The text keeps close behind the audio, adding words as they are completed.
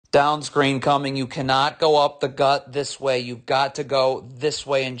Down screen coming. You cannot go up the gut this way. You've got to go this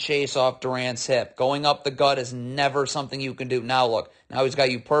way and chase off Durant's hip. Going up the gut is never something you can do. Now look. Now he's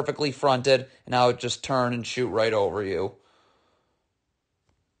got you perfectly fronted. And now it just turn and shoot right over you.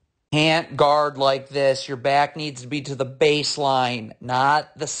 Can't guard like this. Your back needs to be to the baseline, not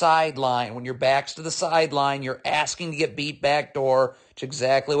the sideline. When your back's to the sideline, you're asking to get beat backdoor, which is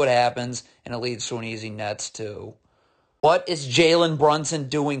exactly what happens, and it leads to an easy nets too. What is Jalen Brunson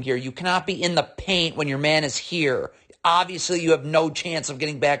doing here? You cannot be in the paint when your man is here. Obviously, you have no chance of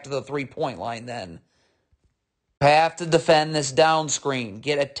getting back to the three-point line then. You have to defend this down screen.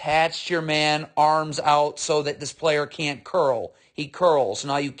 Get attached to your man, arms out, so that this player can't curl. He curls.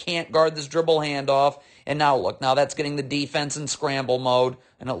 Now you can't guard this dribble handoff. And now look, now that's getting the defense in scramble mode,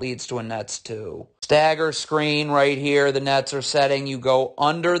 and it leads to a nets too. Stagger screen right here. The Nets are setting. You go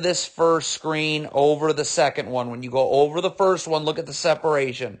under this first screen, over the second one. When you go over the first one, look at the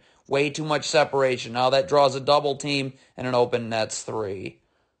separation. Way too much separation. Now that draws a double team and an open nets three.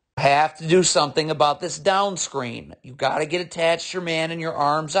 Have to do something about this down screen. You've got to get attached to your man and your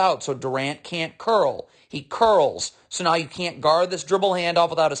arms out so Durant can't curl. He curls. So now you can't guard this dribble handoff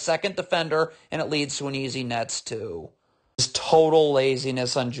without a second defender, and it leads to an easy nets too. Just total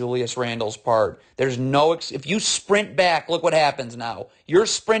laziness on Julius Randle's part. There's no, if you sprint back, look what happens now. You're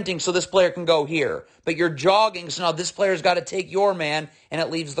sprinting so this player can go here, but you're jogging, so now this player's got to take your man, and it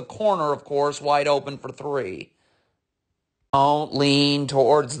leaves the corner, of course, wide open for three. Don't lean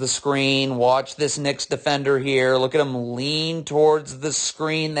towards the screen. Watch this Knicks defender here. Look at him lean towards the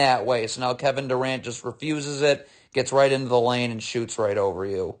screen that way. So now Kevin Durant just refuses it, gets right into the lane, and shoots right over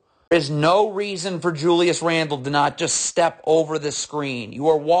you. There is no reason for Julius Randle to not just step over the screen. You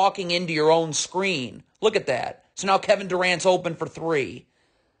are walking into your own screen. Look at that. So now Kevin Durant's open for three.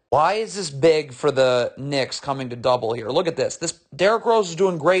 Why is this big for the Knicks coming to double here? Look at this. Derrick Rose is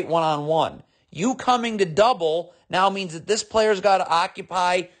doing great one-on-one. You coming to double now means that this player's got to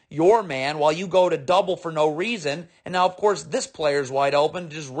occupy your man while you go to double for no reason. And now, of course, this player's wide open.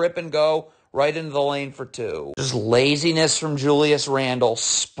 Just rip and go right into the lane for two. Just laziness from Julius Randle.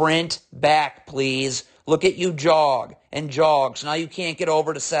 Sprint back, please. Look at you jog and jog. So now you can't get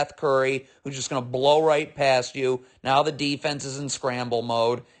over to Seth Curry, who's just going to blow right past you. Now the defense is in scramble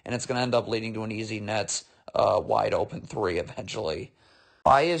mode, and it's going to end up leading to an easy nets wide open three eventually.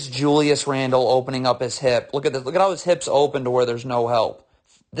 Why is Julius Randle opening up his hip? Look at this. Look at how his hip's open to where there's no help.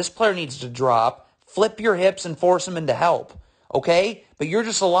 This player needs to drop, flip your hips, and force him into help. Okay? But you're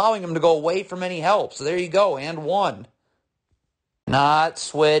just allowing him to go away from any help. So there you go. And one. Not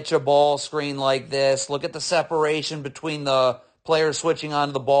switch a ball screen like this. Look at the separation between the player switching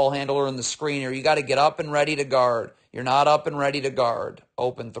onto the ball handler and the screener. You got to get up and ready to guard. You're not up and ready to guard.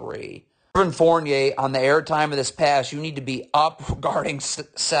 Open three. Evan Fournier, on the airtime of this pass, you need to be up guarding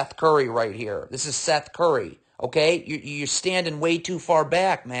Seth Curry right here. This is Seth Curry, okay? You're standing way too far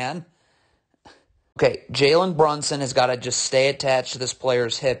back, man. Okay, Jalen Brunson has got to just stay attached to this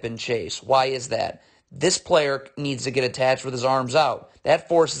player's hip and chase. Why is that? This player needs to get attached with his arms out. That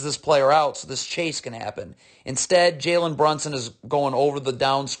forces this player out so this chase can happen. Instead, Jalen Brunson is going over the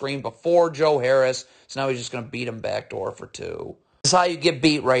down screen before Joe Harris, so now he's just going to beat him backdoor for two. This is how you get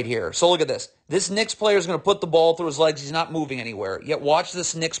beat right here. So look at this. This Knicks player is going to put the ball through his legs. He's not moving anywhere. Yet watch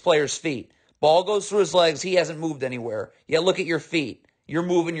this Knicks player's feet. Ball goes through his legs. He hasn't moved anywhere. Yet look at your feet. You're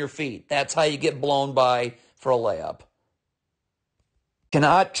moving your feet. That's how you get blown by for a layup.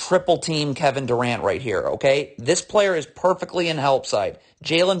 Cannot triple team Kevin Durant right here, okay? This player is perfectly in help side.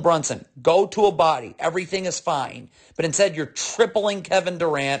 Jalen Brunson, go to a body. Everything is fine. But instead, you're tripling Kevin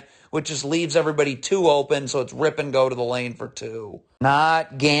Durant, which just leaves everybody too open, so it's rip and go to the lane for two.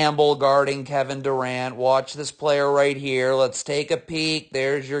 Not gamble guarding Kevin Durant. Watch this player right here. Let's take a peek.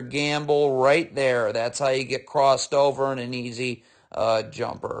 There's your gamble right there. That's how you get crossed over in an easy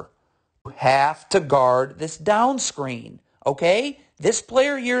jumper. You have to guard this down screen, okay? This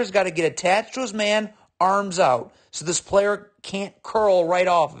player here has got to get attached to his man, arms out, so this player can't curl right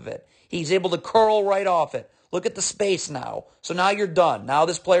off of it. He's able to curl right off it. Look at the space now. So now you're done. Now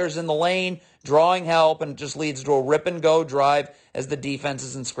this player's in the lane, drawing help, and it just leads to a rip-and-go drive as the defense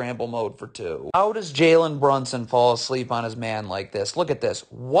is in scramble mode for two. How does Jalen Brunson fall asleep on his man like this? Look at this.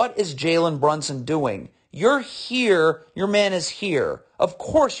 What is Jalen Brunson doing? You're here. Your man is here. Of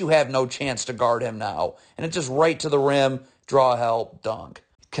course you have no chance to guard him now. And it's just right to the rim, draw help, dunk.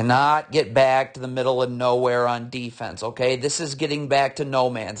 Cannot get back to the middle of nowhere on defense, okay? This is getting back to no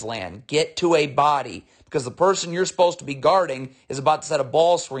man's land. Get to a body, because the person you're supposed to be guarding is about to set a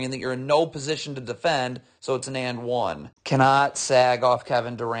ball screen that you're in no position to defend, so it's an and one. Cannot sag off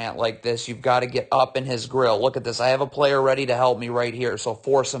Kevin Durant like this. You've got to get up in his grill. Look at this. I have a player ready to help me right here, so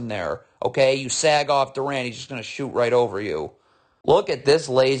force him there, okay? You sag off Durant, he's just going to shoot right over you. Look at this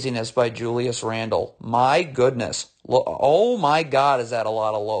laziness by Julius Randle. My goodness. Oh my God, is that a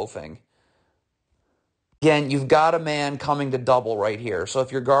lot of loafing. Again, you've got a man coming to double right here. So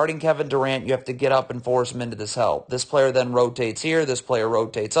if you're guarding Kevin Durant, you have to get up and force him into this help. This player then rotates here. This player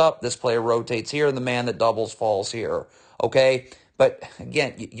rotates up. This player rotates here. And the man that doubles falls here. Okay? But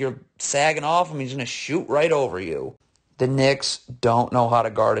again, you're sagging off him. He's going to shoot right over you. The Knicks don't know how to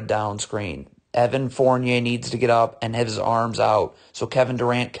guard a down screen. Evan Fournier needs to get up and have his arms out so Kevin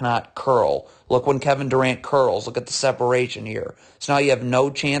Durant cannot curl. Look when Kevin Durant curls. Look at the separation here. So now you have no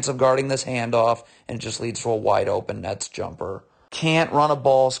chance of guarding this handoff, and it just leads to a wide open Nets jumper. Can't run a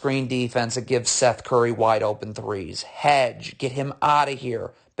ball screen defense that gives Seth Curry wide open threes. Hedge. Get him out of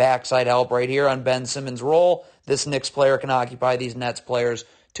here. Backside help right here on Ben Simmons' roll. This Knicks player can occupy these Nets players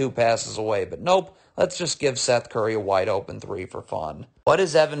 2 passes away. But nope. Let's just give Seth Curry a wide open 3 for fun. What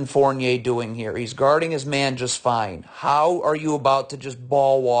is Evan Fournier doing here? He's guarding his man just fine. How are you about to just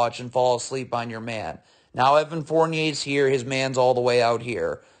ball watch and fall asleep on your man? Now Evan Fournier's here. His man's all the way out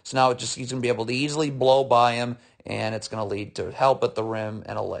here. So now he's going to be able to easily blow by him, and it's going to lead to help at the rim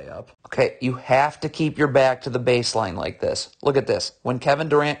and a layup. Okay, you have to keep your back to the baseline like this. Look at this. When Kevin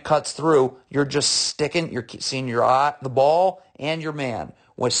Durant cuts through, you're just sticking, you're seeing your eye, the ball and your man.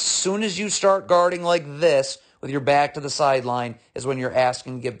 As soon as you start guarding like this with your back to the sideline is when you're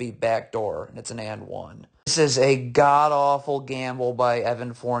asking to get beat backdoor, and it's an and one. This is a god-awful gamble by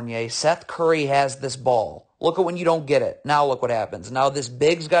Evan Fournier. Seth Curry has this ball. Look at when you don't get it. Now look what happens. Now this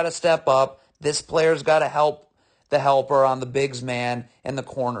big's got to step up. This player's got to help the helper on the big's man, and the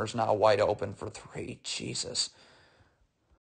corner's now wide open for 3. Jesus.